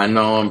 I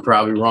know I'm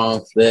probably wrong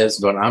for this,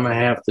 but I'm gonna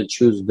have to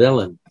choose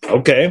villain.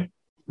 Okay, I'm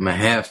gonna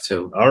have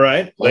to. All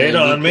right, lay it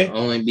on me.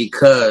 Only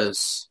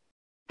because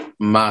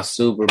my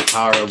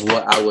superpower of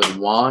what I would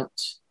want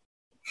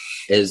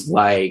is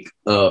like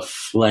a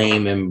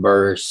flame and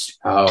burst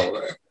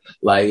power.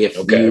 Like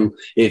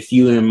if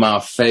you in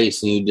my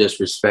face and you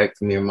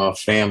disrespect me or my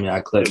family, I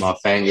clip my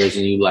fingers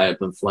and you light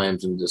up in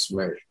flames and just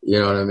murder.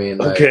 You know what I mean?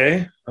 Like,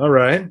 okay, all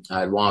right.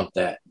 I'd want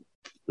that.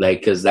 Like,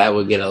 because that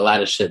would get a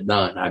lot of shit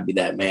done. I'd be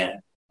that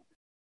man.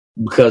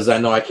 Because I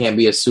know I can't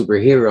be a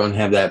superhero and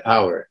have that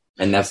power.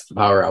 And that's the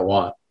power I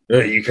want.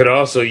 You could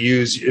also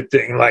use your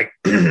thing like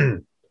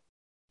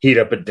heat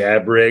up a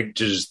dab rig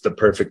to just the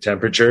perfect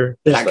temperature.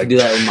 I could do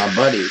that with my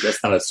buddies.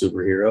 That's not a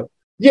superhero.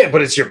 Yeah,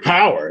 but it's your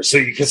power, so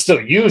you can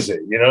still use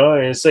it, you know?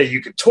 And say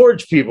you could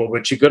torch people,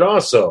 but you could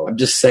also I'm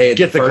just saying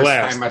get the first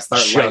glass time I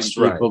start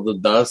lighting people to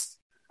dust,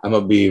 I'm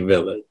going to be a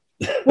villain.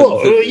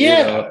 Well,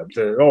 yeah.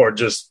 Or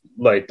just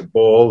light the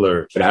bowl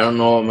or... But I don't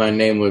know what my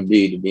name would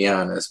be, to be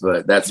honest,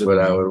 but that's what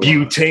I would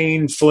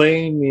butane want.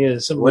 Flame, yeah,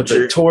 something with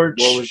a torch.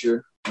 What was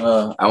your...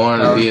 I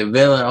wanted to be a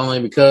villain only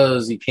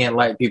because you can't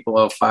light people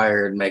on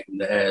fire and make them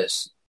the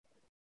ass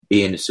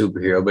being a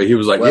superhero. But he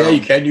was like, yeah,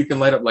 you can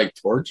light up like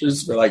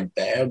torches or like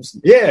dabs.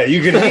 Yeah,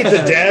 you can heat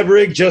the dab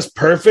rig just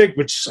perfect,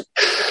 which is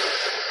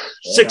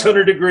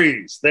 600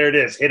 degrees. There it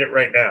is. Hit it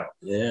right now.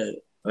 Yeah.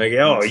 Like,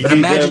 but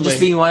imagine just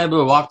being able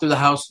to walk through the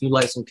house and you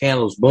light some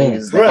candles, boom.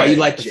 Right. Or you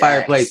light the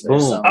fireplace,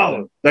 boom.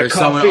 Or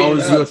someone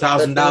owes you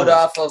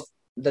 $1,000.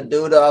 The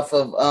dude off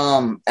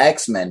of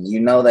X-Men, you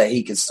know that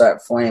he could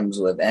start flames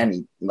with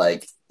any,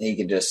 like, he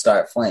could just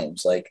start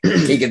flames. Like,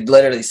 he could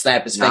literally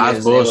snap his fingers. I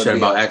was bullshit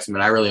about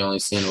X-Men. I really only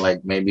seen,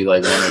 like, maybe,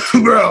 like, one or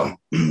two. Bro,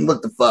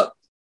 what the fuck?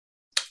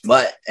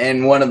 But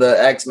in one of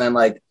the X-Men,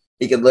 like,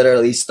 he could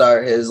literally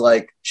start his,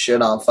 like,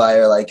 shit on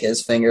fire, like,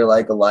 his finger,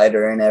 like, a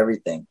lighter and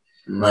everything.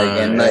 Like,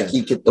 and, like,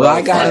 he could... Well,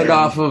 I got it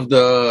off of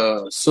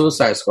the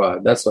Suicide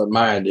Squad. That's what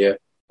my idea.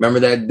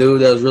 Remember that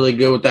dude that was really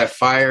good with that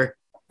fire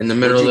in the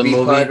middle of the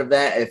movie? Part of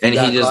that and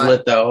he just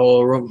lit the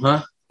whole room,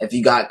 huh? If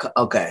you got...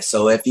 Okay,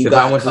 so if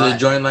I went to the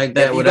joint like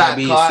that, would I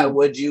be...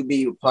 would you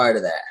be part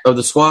of that? Of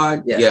the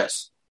squad? Yeah.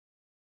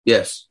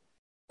 Yes.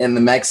 And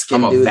the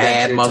Mexican dude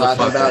that you're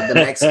talking about, the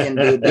Mexican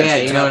dude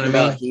that you know what I mean?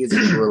 About, he's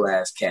a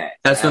cool-ass cat.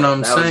 That's what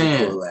I'm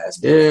saying. Was a cool-ass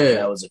dude.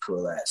 That was a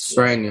cool-ass dude.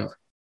 Strange.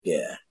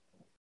 Yeah.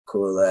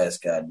 Cool-ass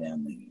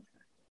goddamn nigga.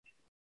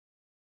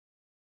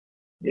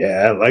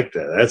 Yeah, I like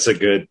that. That's a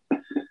good...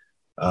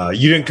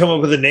 you didn't come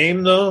up with a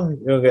name, though?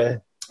 Okay.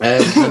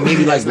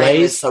 Maybe like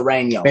Blaze.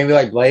 Sereno. Maybe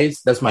like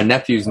Blaze. That's my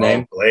nephew's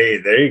name.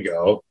 Blaze. There you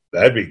go.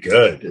 That'd be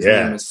good. His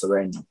name is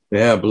Sereno.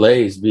 Yeah,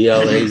 Blaze.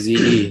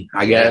 Blaze.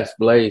 I guess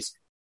Blaze.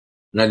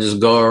 And I just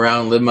go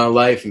around, live my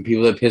life, and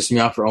people that piss me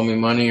off or owe me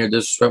money or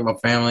disrespect my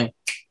family,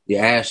 the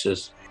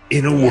ashes.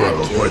 In a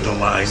world where the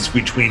lines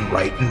between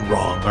right and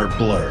wrong are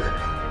blurred,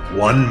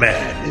 one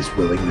man is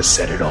willing to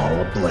set it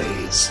all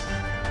ablaze.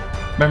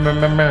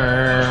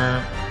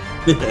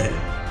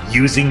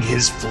 Using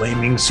his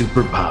flaming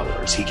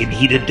superpowers, he can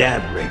heat a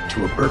dab rig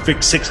to a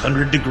perfect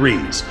 600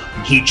 degrees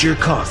and heat your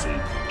coffee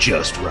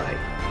just right.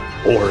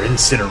 Or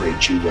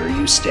incinerate you where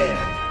you stand.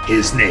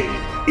 His name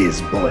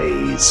is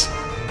Blaze.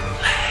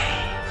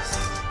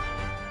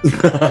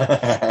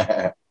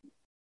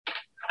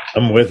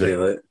 I'm with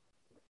it.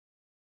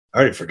 I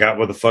already forgot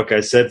what the fuck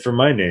I said for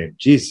my name.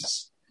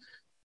 Jesus.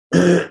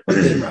 What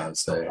did Ron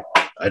say?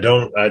 I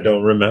don't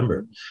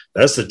remember.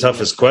 That's the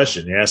toughest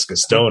question. You ask a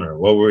stoner.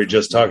 What were we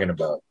just talking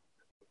about?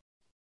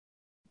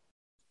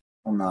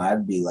 I don't know.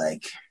 I'd be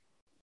like,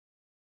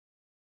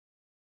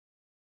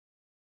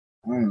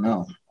 I don't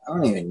know. I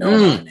don't even know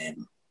my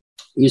name.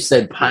 You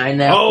said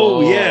pineapple.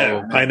 Oh,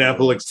 yeah.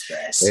 Pineapple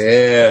Express.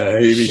 Yeah.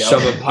 You'd be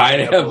shoving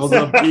pineapples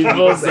on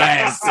people's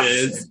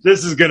asses.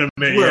 This is going to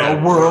be... Where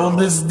a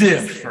world is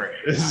different.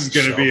 This is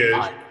going to be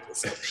a...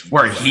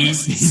 Where he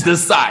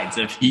decides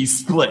if he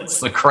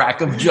splits the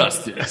crack of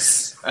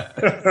justice.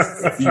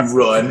 If you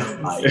run,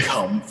 I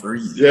come for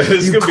you. Yeah,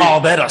 you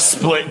call that a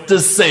split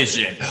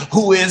decision.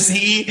 Who is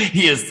he?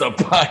 He is the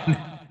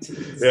pineapple.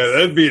 Yeah,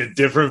 that'd be a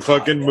different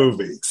fucking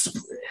movie.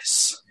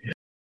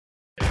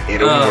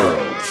 In a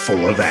world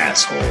full of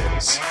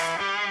assholes,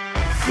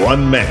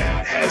 one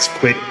man has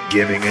quit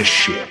giving a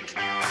shit.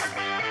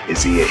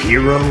 Is he a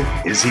hero?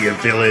 Is he a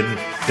villain?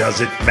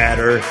 Does it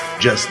matter?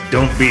 Just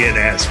don't be an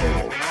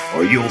asshole,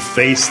 or you'll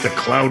face the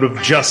cloud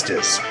of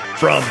justice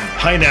from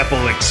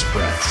Pineapple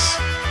Express.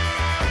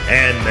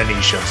 And then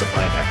he shoves a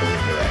pineapple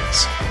in your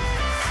ass.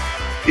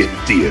 In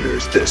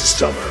theaters this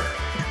summer.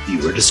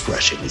 Viewer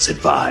discretion is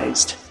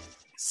advised.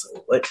 So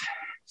what?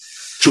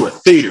 To a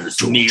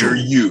theaters near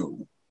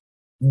you.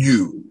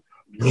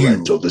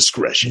 Parental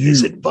discretion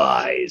is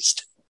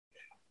advised.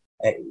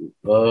 Hey,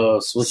 so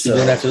what you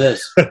doing after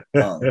this?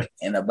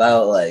 In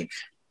about like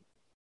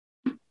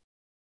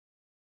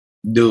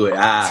Do it.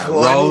 20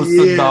 Roast the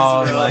years,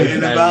 dog. bro. Like In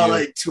that, about you.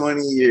 like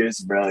 20 years,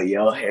 bro,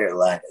 your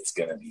hairline is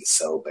gonna be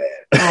so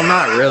bad. Oh,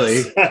 not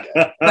really.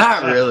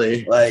 Not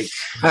really. Like,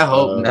 I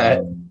hope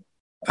not.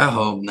 I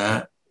hope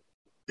not.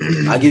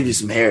 I'll give you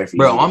some hair if you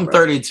Bro, need it, I'm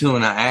 32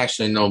 and I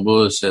actually no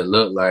bullshit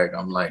look like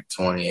I'm like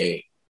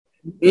 28.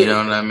 You know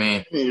what I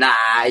mean?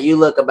 Nah, you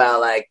look about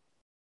like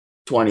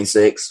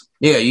 26.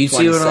 Yeah, you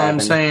see what I'm 27.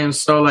 saying?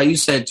 So like you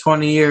said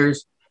 20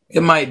 years,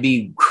 it might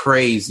be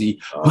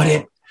crazy.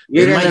 But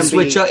it might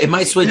switch up. It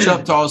might switch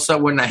up to all of a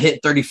sudden when I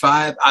hit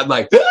 35, I'd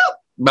like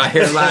my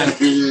hairline.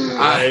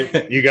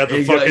 You got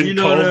the fucking you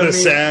know what I mean?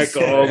 cul-de-sac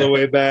all the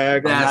way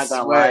back. I'm not That's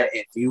gonna where- lie.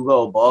 If you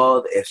go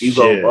bald,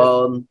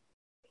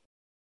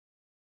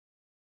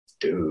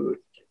 Dude.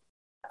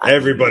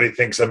 Everybody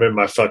thinks I'm in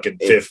my fucking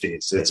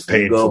 50s. It's if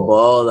you go painful.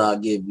 bald, I'll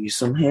give you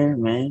some hair,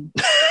 man.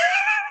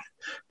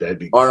 That'd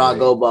be Or I'll great.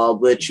 go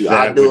bald with you.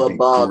 That I'll do would a be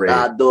bald. great.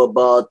 I'll do a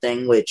bald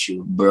thing with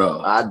you, Bro,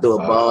 I'll do a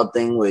bald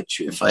thing with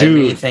you. if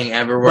Dude. anything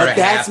ever were to But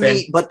that's happen,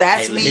 me. But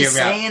that's Hey, me hear me out.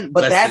 saying.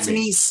 But Listen that's to me.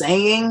 me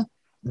saying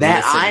that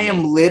Listen to I am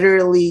me.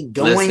 literally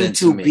going Listen to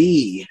to me.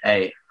 be.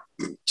 hey,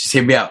 just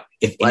hear me out.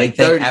 If Like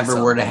anything 30 ever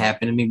something. were to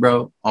happen to me,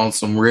 bro, on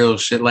some real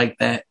shit like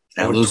that,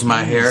 and I lose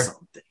my hair, Something.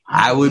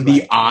 I would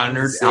be Like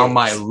honored 26. on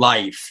my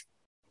life.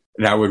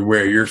 And I would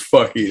wear your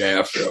fucking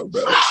afro,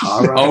 bro.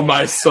 All right. On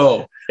my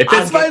soul. If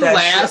I'll it's get my that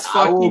last shit.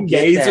 I will fucking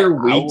get days that. or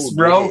I weeks, will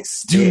bro, get it do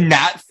stitched.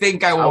 not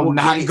think I I will will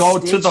not get it go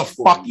to stitched the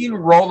for fucking you.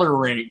 roller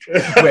rink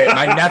with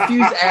my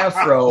nephew's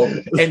afro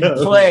and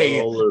play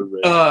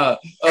Come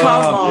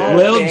on,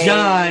 Lil baby.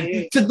 Jon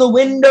to the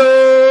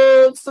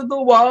windows, to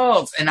the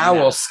walls, and I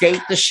will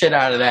skate the shit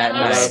out of that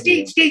night.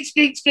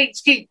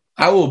 Skeet.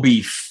 I will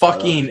be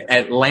fucking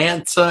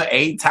Atlanta,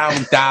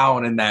 8-town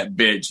down in that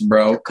bitch,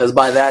 bro. Because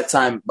by that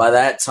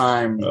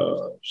time,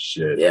 Oh,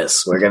 shit.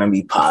 yes, we're gonna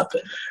be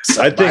popping.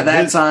 So I by think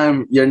that this-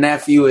 time, your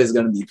nephew is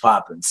gonna be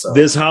popping. So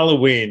This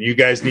Halloween, you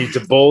guys need to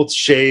both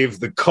shave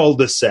the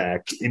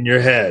cul-de-sac in your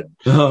head.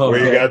 Oh,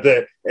 Where you got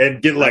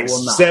and get like I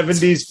will not.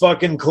 70s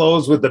fucking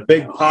clothes with the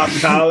big pop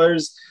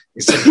collars,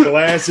 some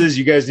glasses.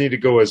 You guys need to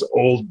go as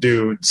old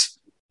dudes.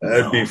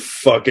 That'd be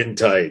fucking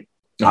tight.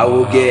 I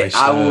will get a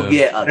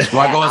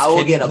Wanna go as I will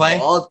Kid get and a Play?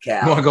 bald You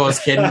want to cap. go as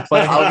kid and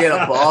play? I'll get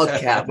a bald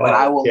cap, but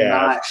I will Bald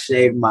cap. not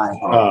shave my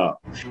head.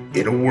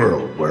 In a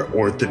world where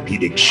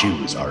orthopedic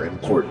shoes are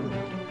important,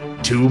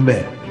 two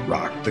men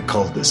rock the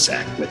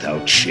cul-de-sac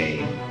without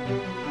shame.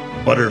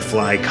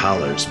 Butterfly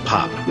collars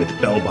popped with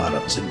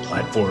bell-bottoms and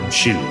platform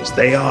shoes.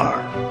 They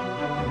are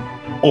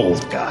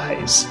old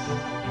guys.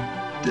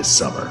 This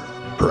summer,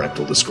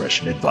 parental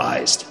discretion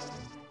advised.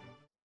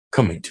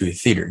 Coming to a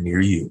theater near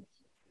you.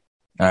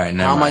 All right,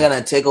 now How am I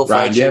gonna tickle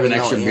Ryan, fight do you have an with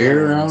extra no beer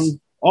earrings? around?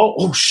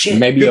 Oh shit!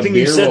 Maybe Good a thing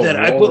you beer said will that.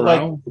 I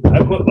roll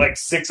put like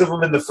 6 of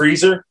them in the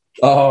freezer.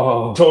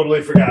 Oh,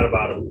 Totally forgot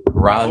about them.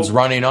 Ron's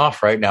running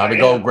off right now to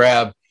go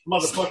grab.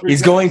 Motherfucker.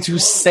 He's going to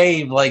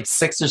save like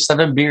 6 or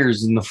 7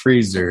 beers in the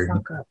freezer.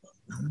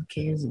 Who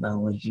cares about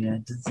what you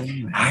have to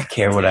say? I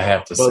care what I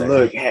have to But say.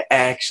 look,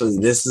 actually,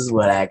 this is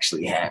what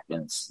actually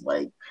happens.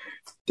 Like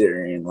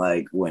during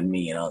when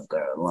me and Uncle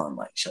are alone,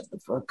 like shut the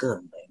fuck up,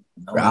 man.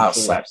 No one I'll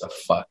cares. slap the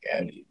fuck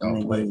out of you.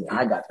 Don't play. Nigga,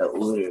 I got the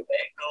order back.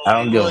 I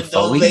don't give a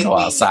fuck. We can go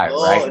outside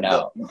right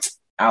now.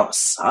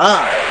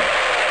 Outside.